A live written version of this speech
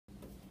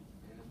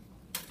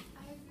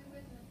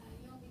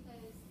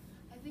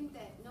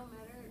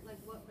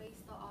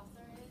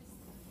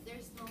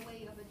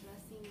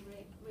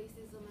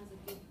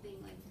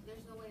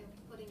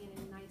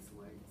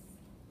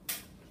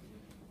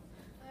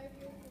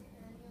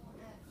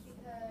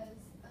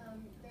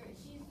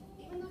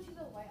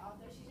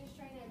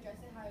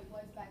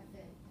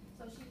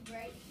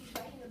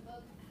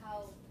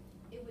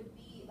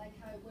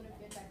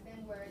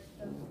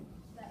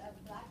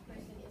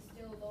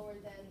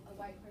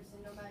person,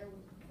 no matter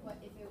what,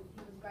 if he was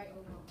right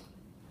or wrong.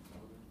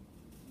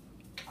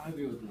 I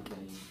agree with you,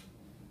 Danny.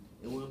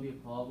 It wouldn't be a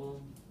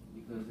problem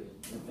because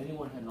if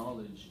anyone had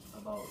knowledge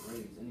about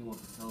race, anyone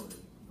could tell it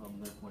from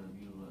their point of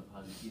view of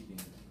how they see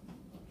things.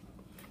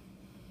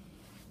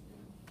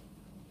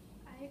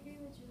 I agree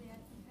with Juliet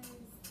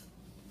because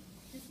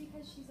just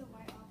because she's a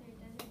white author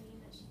doesn't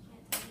mean that she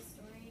can't tell the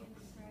story in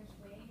the correct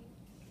way.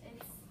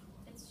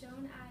 It's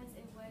shown as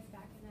it was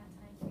back in that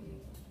time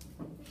period.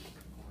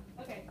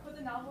 Okay, for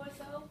the novel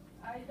itself,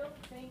 I don't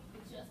think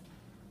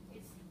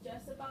it's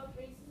just about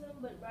racism,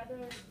 but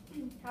rather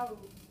how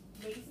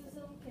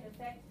racism can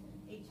affect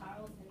a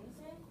child's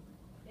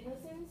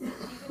innocence,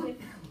 even if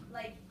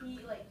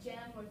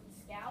Jem or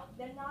Scout,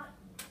 they're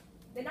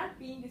not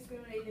being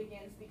discriminated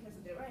against because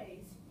of their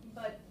race,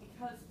 but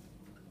because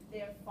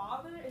their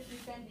father is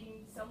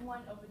defending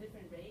someone of a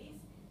different race,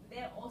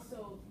 they're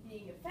also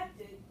being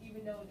affected,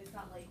 even though it's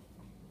not like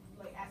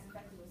as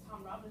effective as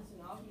Tom Robinson,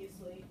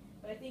 obviously.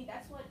 But I think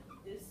that's what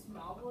this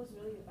novel is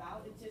really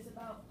about. It's just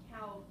about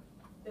how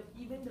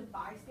even the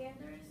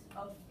bystanders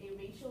of a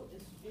racial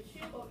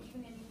issue or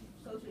even any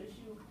social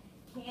issue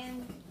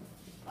can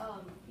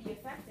be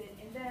affected.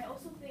 And then I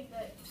also think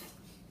that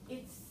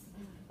it's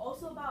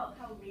also about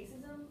how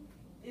racism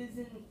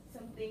isn't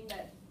something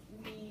that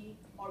we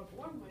are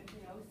born with.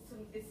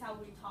 It's how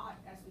we're taught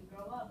as we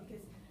grow up.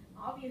 Because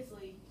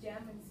obviously,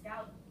 Jem and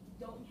Scout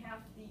don't have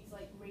these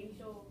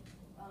racial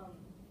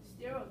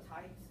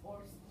stereotypes or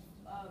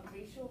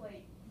racial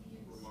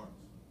remarks.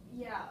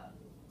 Yeah,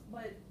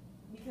 but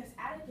because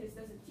Atticus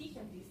doesn't teach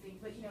them these things.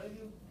 But if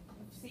you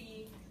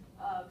see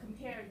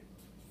compare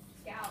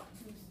Scout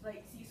to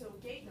Cecil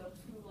Jacobs,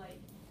 who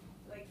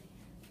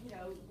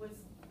was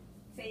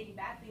saying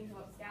bad things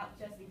about Scout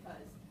just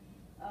because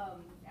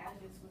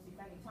Atticus was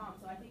defending Tom.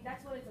 So I think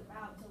that's what it's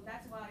about. So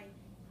that's why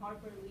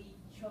Harper Lee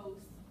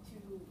chose to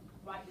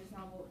write this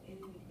novel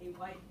in a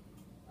white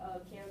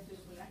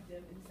character's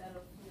perspective instead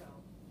of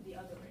the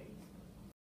other race.